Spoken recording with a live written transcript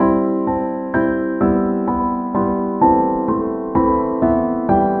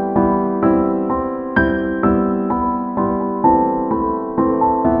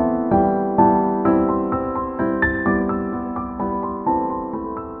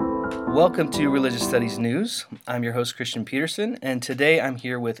Welcome to Religious Studies News. I'm your host, Christian Peterson, and today I'm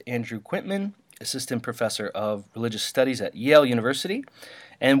here with Andrew Quintman, Assistant Professor of Religious Studies at Yale University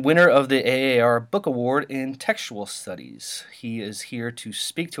and winner of the AAR Book Award in Textual Studies. He is here to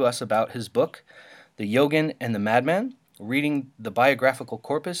speak to us about his book, The Yogin and the Madman, reading the biographical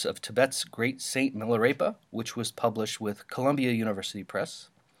corpus of Tibet's great saint Milarepa, which was published with Columbia University Press.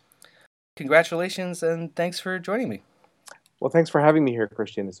 Congratulations and thanks for joining me. Well, thanks for having me here,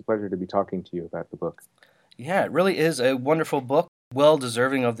 Christian. It's a pleasure to be talking to you about the book. Yeah, it really is a wonderful book, well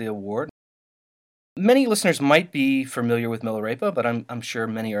deserving of the award. Many listeners might be familiar with Milarepa, but I'm sure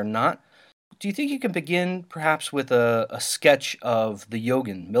many are not. Do you think you can begin perhaps with a sketch of the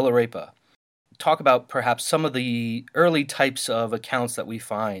Yogin, Milarepa? Talk about perhaps some of the early types of accounts that we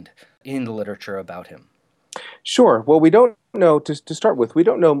find in the literature about him. Sure. Well, we don't know, to start with, we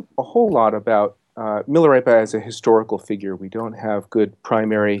don't know a whole lot about Milarepa as a historical figure. We don't have good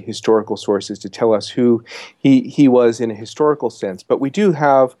primary historical sources to tell us who he was in a historical sense, but we do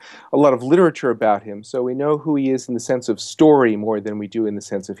have a lot of literature about him, so we know who he is in the sense of story more than we do in the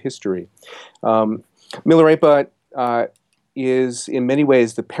sense of history. Milarepa is in many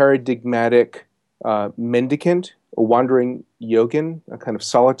ways the paradigmatic mendicant, a wandering yogin, a kind of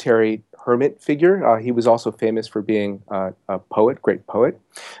solitary hermit figure. He was also famous for being a poet, great poet.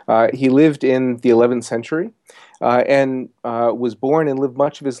 He lived in the 11th century and was born and lived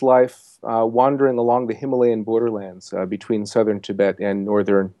much of his life wandering along the Himalayan borderlands between southern Tibet and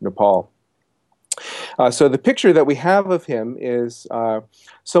northern Nepal. So the picture that we have of him is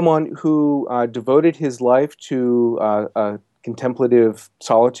someone who devoted his life to a contemplative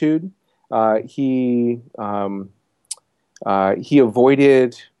solitude. He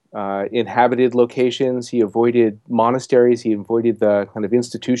avoided inhabited locations. He avoided monasteries. He avoided the kind of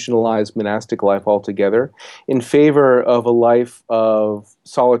institutionalized monastic life altogether in favor of a life of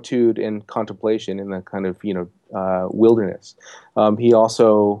solitude and contemplation in the kind of wilderness. He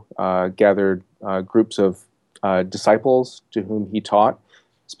also gathered groups of disciples to whom he taught,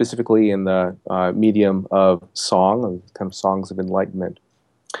 specifically in the medium of song, of kind of songs of enlightenment.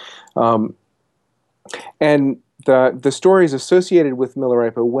 And the stories associated with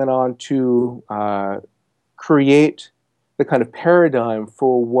Milarepa went on to create the kind of paradigm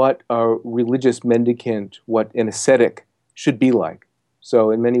for what a religious mendicant, what an ascetic should be like. So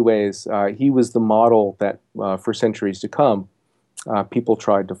in many ways, he was the model that for centuries to come, people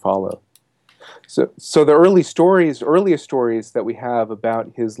tried to follow. So the earliest stories that we have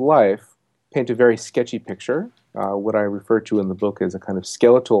about his life paint a very sketchy picture, what I refer to in the book as a kind of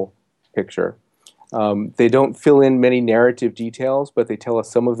skeletal picture. They don't fill in many narrative details, but they tell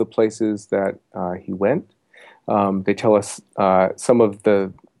us some of the places that he went. They tell us some of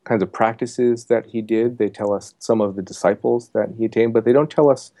the kinds of practices that he did. They tell us some of the disciples that he attained, but they don't tell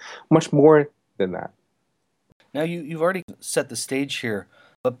us much more than that. Now, you've already set the stage here,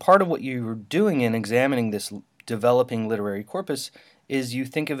 but part of what you're doing in examining this developing literary corpus is you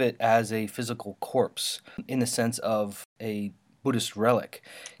think of it as a physical corpse in the sense of a Buddhist relic.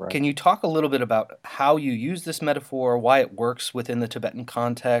 Right. Can you talk a little bit about how you use this metaphor, why it works within the Tibetan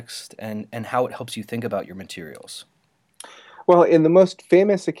context, and how it helps you think about your materials? Well, in the most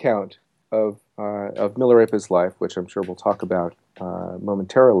famous account of Milarepa's life, which I'm sure we'll talk about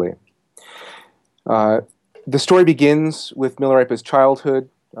momentarily, the story begins with Milarepa's childhood.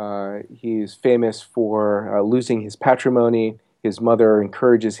 He's famous for losing his patrimony. His mother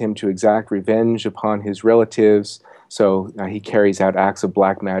encourages him to exact revenge upon his relatives. So he carries out acts of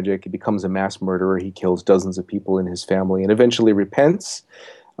black magic. He becomes a mass murderer. He kills dozens of people in his family and eventually repents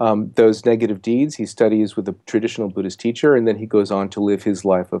those negative deeds. He studies with a traditional Buddhist teacher, and then he goes on to live his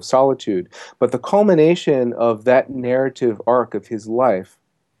life of solitude. But the culmination of that narrative arc of his life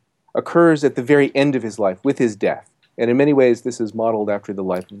occurs at the very end of his life, with his death. And in many ways, this is modeled after the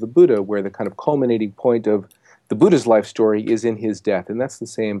life of the Buddha, where the kind of culminating point of the Buddha's life story is in his death. And that's the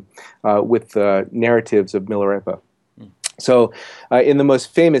same with the narratives of Milarepa. So in the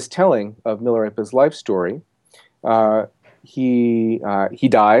most famous telling of Milarepa's life story, he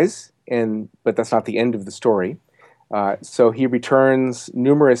dies, but that's not the end of the story. So he returns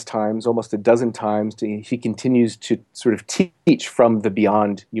numerous times, almost a dozen times. He continues to sort of teach from the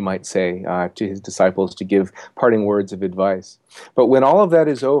beyond, you might say, to his disciples to give parting words of advice. But when all of that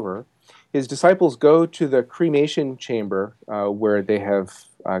is over, his disciples go to the cremation chamber where they have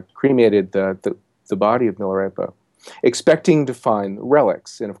cremated the body of Milarepa, expecting to find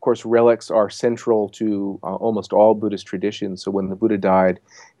relics. And of course, relics are central to almost all Buddhist traditions. So when the Buddha died,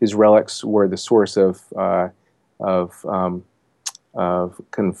 his relics were the source of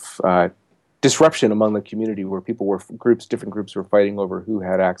disruption among the community where different groups were fighting over who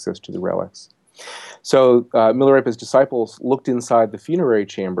had access to the relics. So Milarepa's disciples looked inside the funerary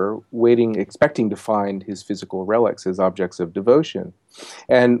chamber, expecting to find his physical relics as objects of devotion.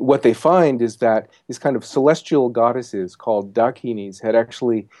 And what they find is that these kind of celestial goddesses called Dakinis had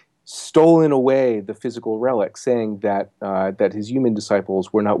actually stolen away the physical relics, saying that that his human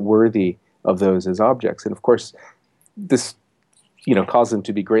disciples were not worthy of those as objects. And of course, this caused them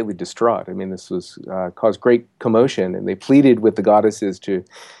to be greatly distraught. I mean, this was caused great commotion, and they pleaded with the goddesses to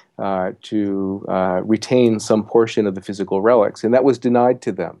retain some portion of the physical relics, and that was denied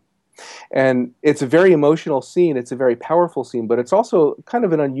to them. And it's a very emotional scene, it's a very powerful scene, but it's also kind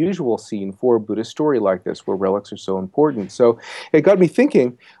of an unusual scene for a Buddhist story like this, where relics are so important. So it got me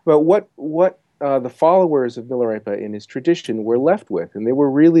thinking about what the followers of Milarepa in his tradition were left with. And they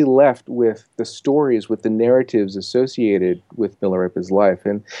were really left with the stories, with the narratives associated with Milarepa's life.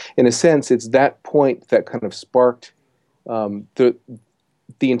 And in a sense, it's that point that kind of sparked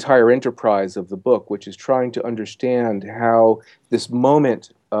the entire enterprise of the book, which is trying to understand how this moment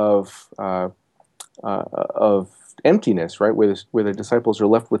of emptiness, right, where the disciples are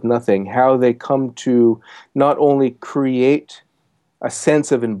left with nothing, how they come to not only create a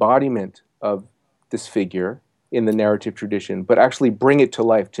sense of embodiment of this figure in the narrative tradition, but actually bring it to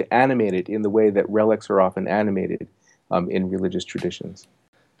life, to animate it in the way that relics are often animated in religious traditions.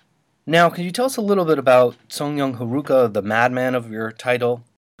 Now, can you tell us a little bit about Songyang Haruka, the madman of your title,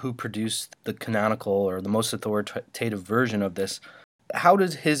 who produced the canonical or the most authoritative version of this? How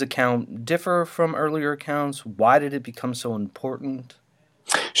does his account differ from earlier accounts? Why did it become so important?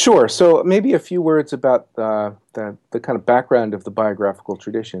 Sure. So maybe a few words about the kind of background of the biographical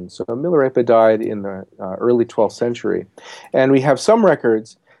tradition. So Milarepa died in the early 12th century, and we have some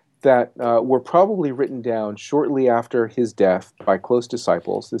records that were probably written down shortly after his death by close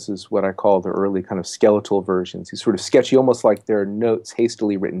disciples. This is what I call the early kind of skeletal versions. These sort of sketchy, almost like they're notes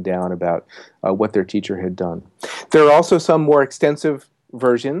hastily written down about what their teacher had done. There are also some more extensive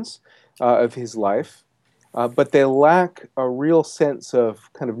versions of his life, but they lack a real sense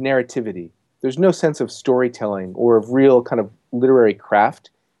of kind of narrativity. There's no sense of storytelling or of real kind of literary craft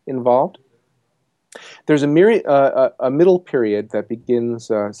involved. There's a middle period that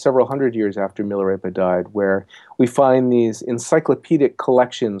begins several hundred years after Milarepa died, where we find these encyclopedic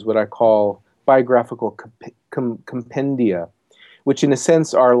collections, what I call biographical compendia, which in a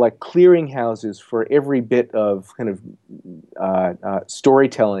sense are like clearinghouses for every bit of kind of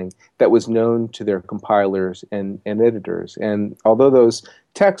storytelling that was known to their compilers and editors. And although those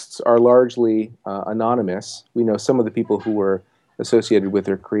texts are largely anonymous, we know some of the people who were associated with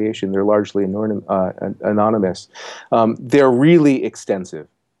their creation, they're largely anonymous. They're really extensive.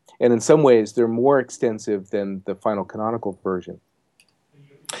 And in some ways, they're more extensive than the final canonical version.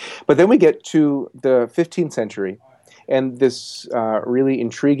 But then we get to the 15th century, and this really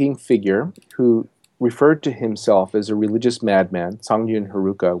intriguing figure who referred to himself as a religious madman, Songyang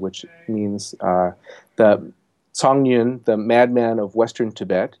Haruka, which means the Songyang, the madman of Western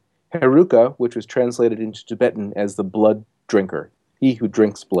Tibet, Haruka, which was translated into Tibetan as the blood drinker, he who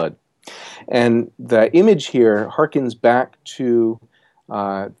drinks blood. And the image here harkens back to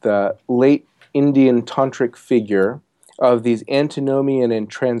the late Indian tantric figure of these antinomian and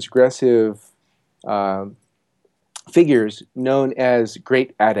transgressive figures known as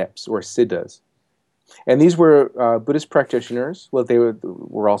great adepts or siddhas. And these were Buddhist practitioners. Well, they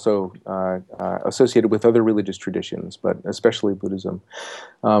were also associated with other religious traditions, but especially Buddhism,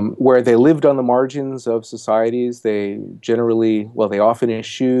 where they lived on the margins of societies. They often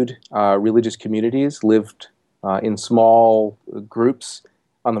eschewed religious communities, lived in small groups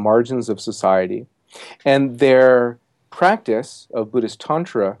on the margins of society. And their practice of Buddhist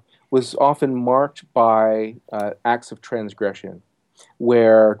Tantra was often marked by acts of transgression,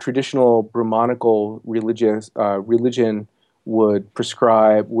 where traditional Brahmanical religion would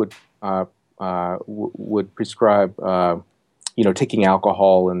prescribe taking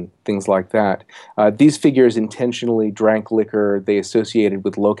alcohol and things like that. These figures intentionally drank liquor. They associated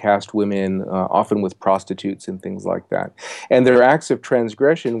with low caste women, often with prostitutes and things like that. And their acts of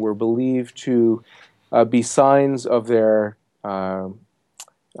transgression were believed to be signs of their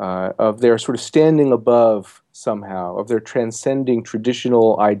sort of standing above somehow, of their transcending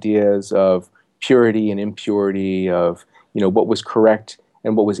traditional ideas of purity and impurity, of what was correct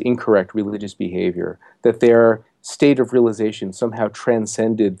and what was incorrect religious behavior, that their state of realization somehow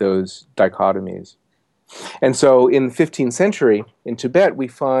transcended those dichotomies. And so in the 15th century in Tibet, we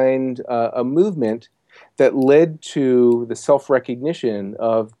find a movement that led to the self-recognition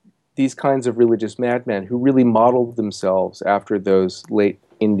of these kinds of religious madmen who really modeled themselves after those late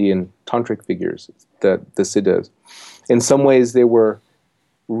Indian tantric figures, the Siddhas. In some ways, they were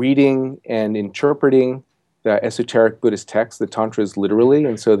reading and interpreting the esoteric Buddhist texts, the Tantras, literally,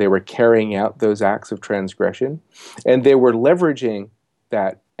 and so they were carrying out those acts of transgression, and they were leveraging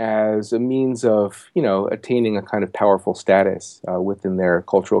that as a means of, attaining a kind of powerful status within their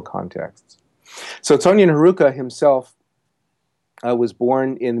cultural contexts. So Tsongyen Haruka himself was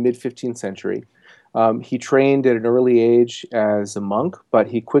born in the mid-15th century. He trained at an early age as a monk, but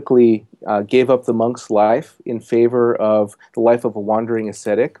he quickly gave up the monk's life in favor of the life of a wandering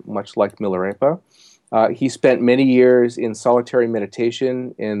ascetic, much like Milarepa. He spent many years in solitary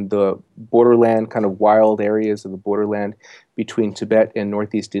meditation in the borderland, kind of wild areas of the borderland between Tibet and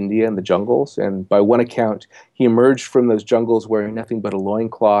northeast India in the jungles. And by one account, he emerged from those jungles wearing nothing but a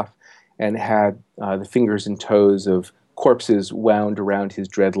loincloth and had the fingers and toes of corpses wound around his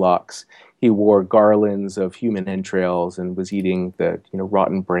dreadlocks. He wore garlands of human entrails and was eating the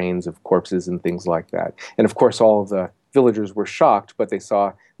rotten brains of corpses and things like that. And of course, all of the villagers were shocked, but they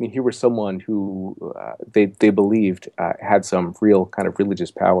saw, here was someone who they believed had some real kind of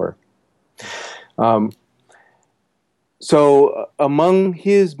religious power. So among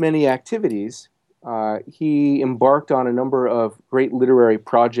his many activities, he embarked on a number of great literary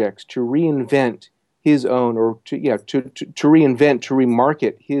projects to reinvent his own, or to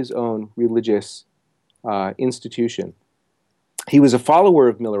remarket his own religious institution. He was a follower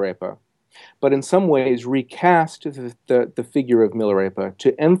of Milarepa, but in some ways recast the figure of Milarepa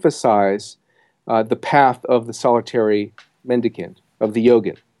to emphasize the path of the solitary mendicant, of the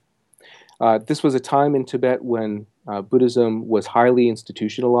yogin. This was a time in Tibet when Buddhism was highly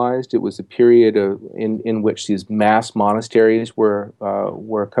institutionalized. It was a period in which these mass monasteries were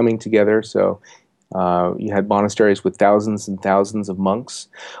coming together. So you had monasteries with thousands and thousands of monks.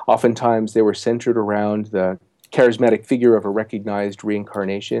 Oftentimes they were centered around the charismatic figure of a recognized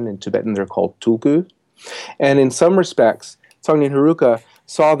reincarnation. In Tibetan they're called tulku. And in some respects, Tsongyen Haruka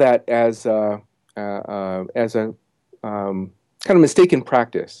saw that as a kind of mistaken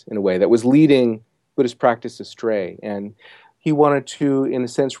practice, in a way, that was leading Buddhist practice astray. And he wanted to, in a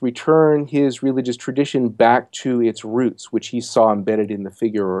sense, return his religious tradition back to its roots, which he saw embedded in the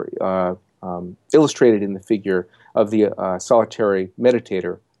figure, illustrated in the figure of the solitary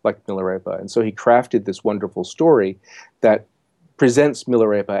meditator like Milarepa. And so he crafted this wonderful story that presents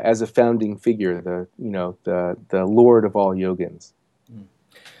Milarepa as a founding figure, the lord of all yogins.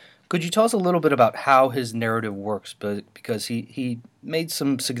 Could you tell us a little bit about how his narrative works? Because he made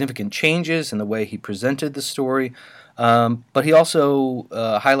some significant changes in the way he presented the story, but he also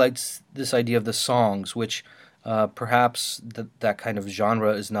highlights this idea of the songs, which perhaps that kind of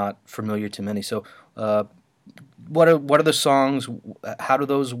genre is not familiar to many. So what are the songs? How do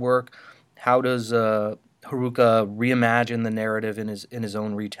those work? How does Haruka reimagine the narrative in his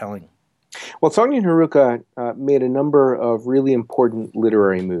own retelling? Well, Tsongyen Haruka made a number of really important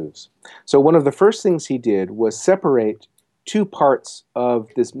literary moves. So one of the first things he did was separate two parts of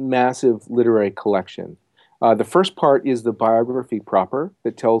this massive literary collection. The first part is the biography proper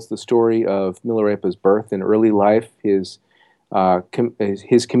that tells the story of Milarepa's birth and early life, his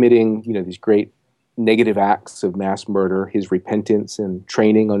committing these great negative acts of mass murder, his repentance and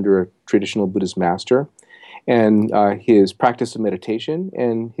training under a traditional Buddhist master, and his practice of meditation,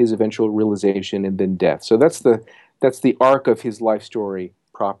 and his eventual realization and then death. So that's the arc of his life story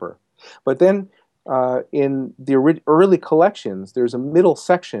proper. But then in the early collections, there's a middle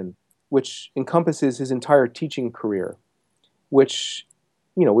section which encompasses his entire teaching career, which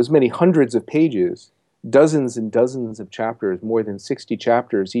was many hundreds of pages, dozens and dozens of chapters, more than 60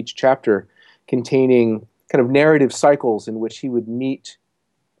 chapters, each chapter containing kind of narrative cycles in which he would meet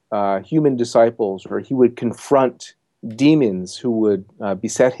human disciples, or he would confront demons who would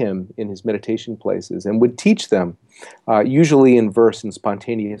beset him in his meditation places, and would teach them, usually in verse and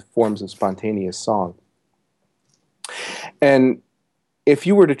spontaneous forms of spontaneous song. And if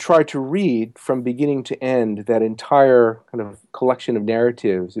you were to try to read from beginning to end that entire kind of collection of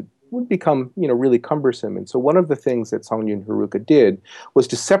narratives, it would become really cumbersome. And so one of the things that Tsongyen Haruka did was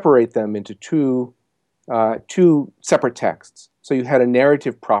to separate them into two separate texts. So you had a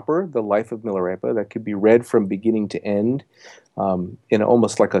narrative proper, the life of Milarepa, that could be read from beginning to end in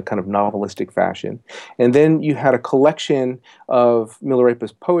almost like a kind of novelistic fashion. And then you had a collection of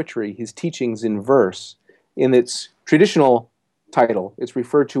Milarepa's poetry, his teachings in verse. In its traditional title, it's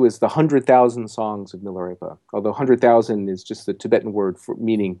referred to as the 100,000 Songs of Milarepa, although 100,000 is just the Tibetan word for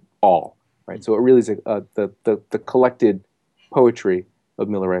meaning all, right? So it really is the collected poetry of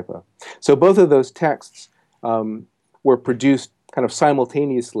Milarepa. So both of those texts were produced kind of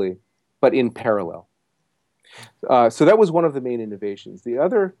simultaneously, but in parallel. So that was one of the main innovations.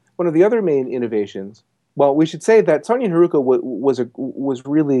 One of the other main innovations. Well, we should say that Sonja Haruka was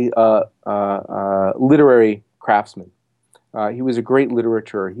really a literary craftsman. He was a great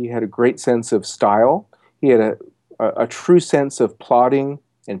literator. He had a great sense of style. He had a true sense of plotting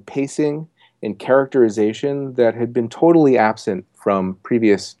and pacing and characterization that had been totally absent from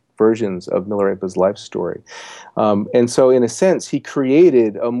previous versions of Milarepa's life story. And so, in a sense, he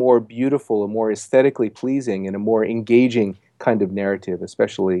created a more beautiful, a more aesthetically pleasing, and a more engaging kind of narrative,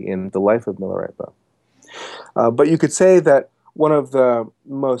 especially in the life of Milarepa. But you could say that one of the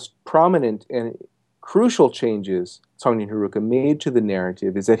most prominent and crucial changes Sonja Haruka made to the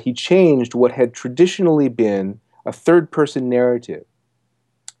narrative is that he changed what had traditionally been a third-person narrative,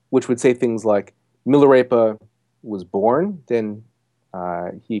 which would say things like Milarepa was born, then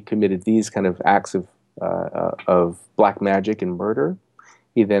he committed these kind of acts of black magic and murder.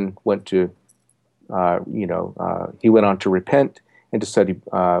 He then went to, he went on to repent and to study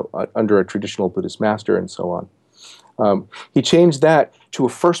under a traditional Buddhist master and so on. He changed that to a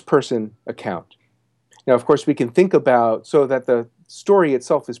first-person account. Now, of course, we can think about so that the story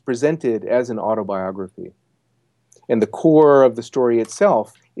itself is presented as an autobiography, and the core of the story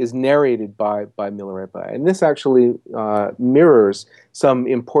itself is narrated by Milarepa. And this actually mirrors some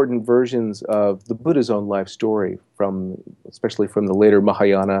important versions of the Buddha's own life story, especially from the later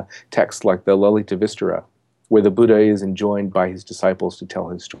Mahayana texts like the Lalitavistara, where the Buddha is enjoined by his disciples to tell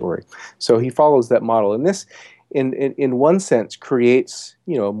his story. So he follows that model. And this, in one sense, creates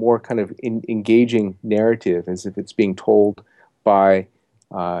a more kind of engaging narrative, as if it's being told by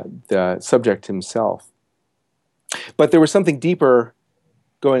the subject himself. But there was something deeper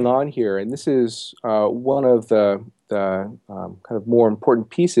going on here, and this is one of the kind of more important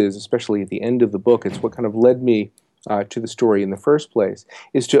pieces, especially at the end of the book. It's what kind of led me to the story in the first place,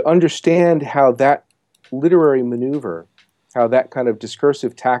 is to understand how that literary maneuver, how that kind of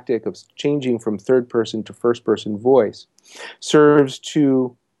discursive tactic of changing from third-person to first-person voice serves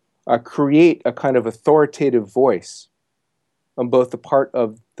to create a kind of authoritative voice on both the part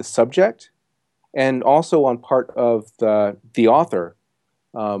of the subject and also on part of the author,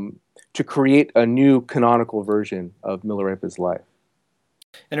 to create a new canonical version of Milarepa's life.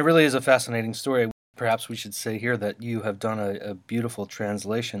 And it really is a fascinating story. Perhaps we should say here that you have done a beautiful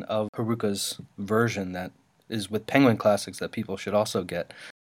translation of Haruka's version that is with Penguin Classics that people should also get.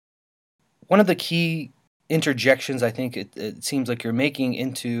 One of the key interjections I think it seems like you're making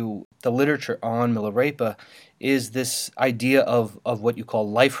into the literature on Milarepa is this idea of what you call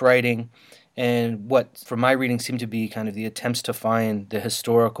life writing, and what, from my reading, seem to be kind of the attempts to find the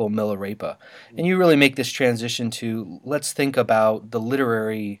historical Milarepa. And you really make this transition to, let's think about the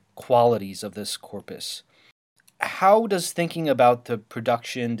literary qualities of this corpus. How does thinking about the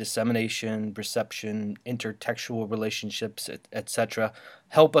production, dissemination, reception, intertextual relationships, etc.,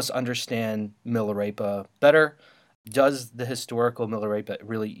 help us understand Milarepa better? Does the historical Milarepa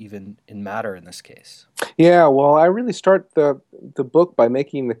really even matter in this case? Yeah, well, I really start the book by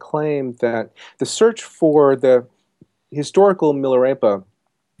making the claim that the search for the historical Milarepa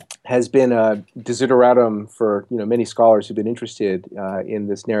has been a desideratum for many scholars who've been interested in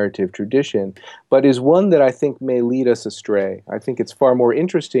this narrative tradition, but is one that I think may lead us astray. I think it's far more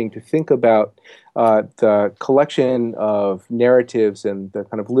interesting to think about the collection of narratives and the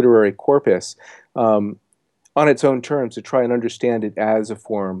kind of literary corpus on its own terms, to try and understand it as a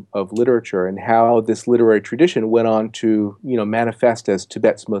form of literature, and how this literary tradition went on to manifest as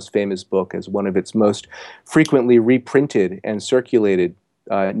Tibet's most famous book, as one of its most frequently reprinted and circulated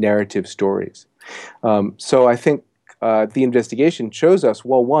narrative stories. So I think the investigation shows us,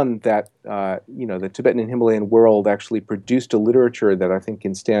 well, one, that the Tibetan and Himalayan world actually produced a literature that I think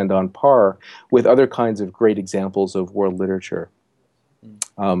can stand on par with other kinds of great examples of world literature.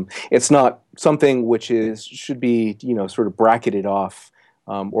 It's not something which should be sort of bracketed off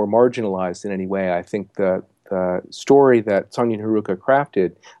or marginalized in any way. I think the story that Sonja Haruka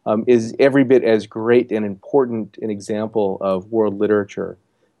crafted is every bit as great and important an example of world literature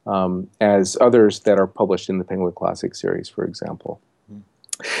as others that are published in the Penguin Classics series, for example.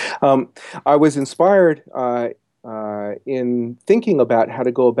 I was inspired in thinking about how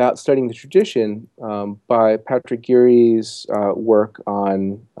to go about studying the tradition by Patrick Geary's work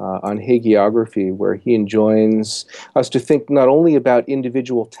on hagiography, where he enjoins us to think not only about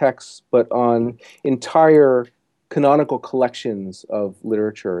individual texts, but on entire canonical collections of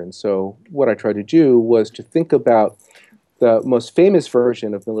literature. And so what I tried to do was to think about the most famous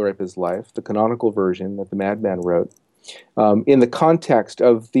version of Milarepa's life, the canonical version that the Madman wrote, in the context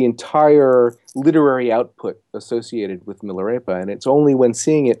of the entire literary output associated with Milarepa. And it's only when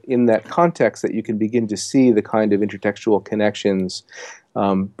seeing it in that context that you can begin to see the kind of intertextual connections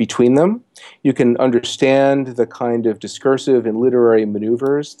between them. You can understand the kind of discursive and literary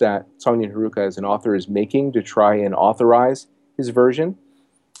maneuvers that Seongjin Haruka as an author is making to try and authorize his version,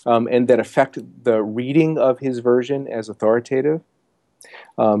 and that affect the reading of his version as authoritative.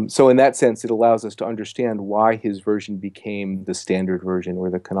 So in that sense, it allows us to understand why his version became the standard version or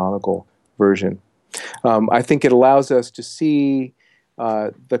the canonical version. I think it allows us to see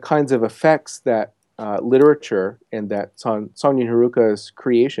the kinds of effects that literature and that Seongjin Haruka's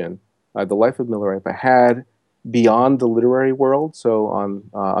creation, The Life of Milarepa, had beyond the literary world. So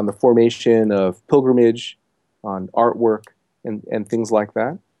on the formation of pilgrimage, on artwork, and things like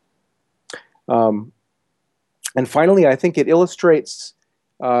that. And finally, I think it illustrates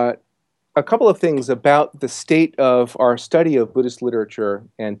a couple of things about the state of our study of Buddhist literature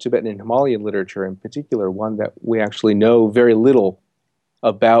and Tibetan and Himalayan literature in particular, one that we actually know very little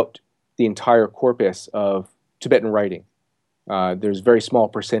about the entire corpus of Tibetan writing. There's a very small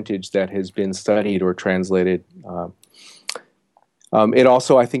percentage that has been studied or translated. It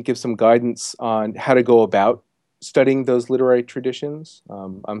also, I think, gives some guidance on how to go about studying those literary traditions.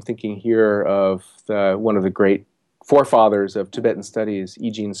 I'm thinking here of one of the great forefathers of Tibetan studies,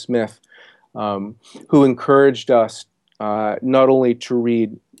 E. Jean Smith, who encouraged us not only to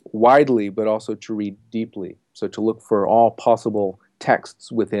read widely, but also to read deeply. So to look for all possible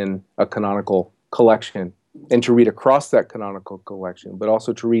texts within a canonical collection and to read across that canonical collection, but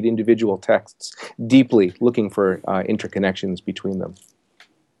also to read individual texts deeply, looking for interconnections between them.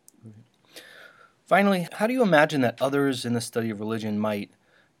 Finally, how do you imagine that others in the study of religion might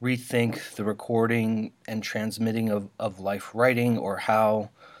rethink the recording and transmitting of life writing, or how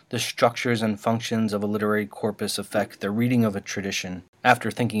the structures and functions of a literary corpus affect the reading of a tradition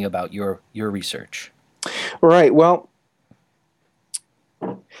after thinking about your research? Right. Well,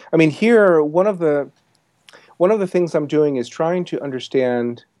 I mean, here one of the things I'm doing is trying to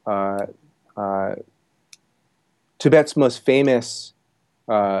understand Tibet's most famous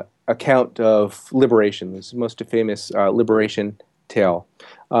account of liberation, this most famous liberation tale,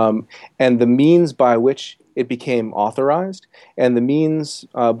 and the means by which it became authorized, and the means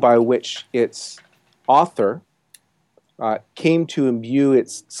by which its author came to imbue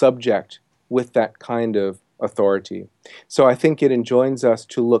its subject with that kind of authority. So I think it enjoins us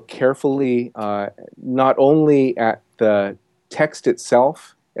to look carefully not only at the text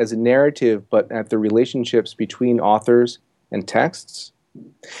itself as a narrative, but at the relationships between authors and texts,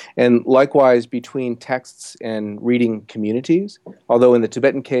 and likewise between texts and reading communities. Although in the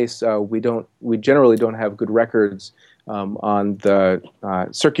Tibetan case, we generally don't have good records on the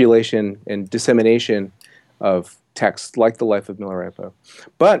circulation and dissemination of texts like the Life of Milarepa.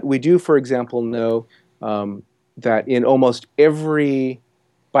 But we do, for example, know that in almost every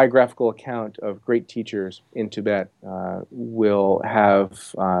biographical account of great teachers in Tibet will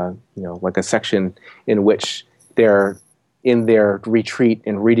have, like a section in which they're in their retreat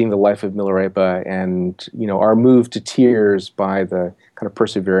and reading the Life of Milarepa and, are moved to tears by the kind of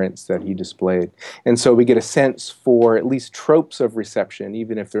perseverance that he displayed. And so we get a sense for at least tropes of reception,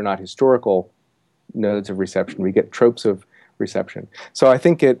 even if they're not historical nodes of reception. We get tropes of reception. So I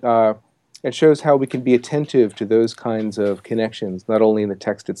think it shows how we can be attentive to those kinds of connections, not only in the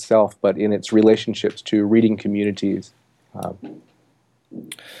text itself, but in its relationships to reading communities.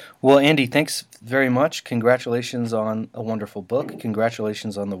 Well, Andy, thanks very much. Congratulations on a wonderful book.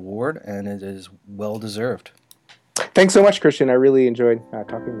 Congratulations on the award, and it is well deserved. Thanks so much, Christian. I really enjoyed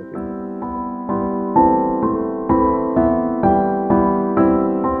talking with you.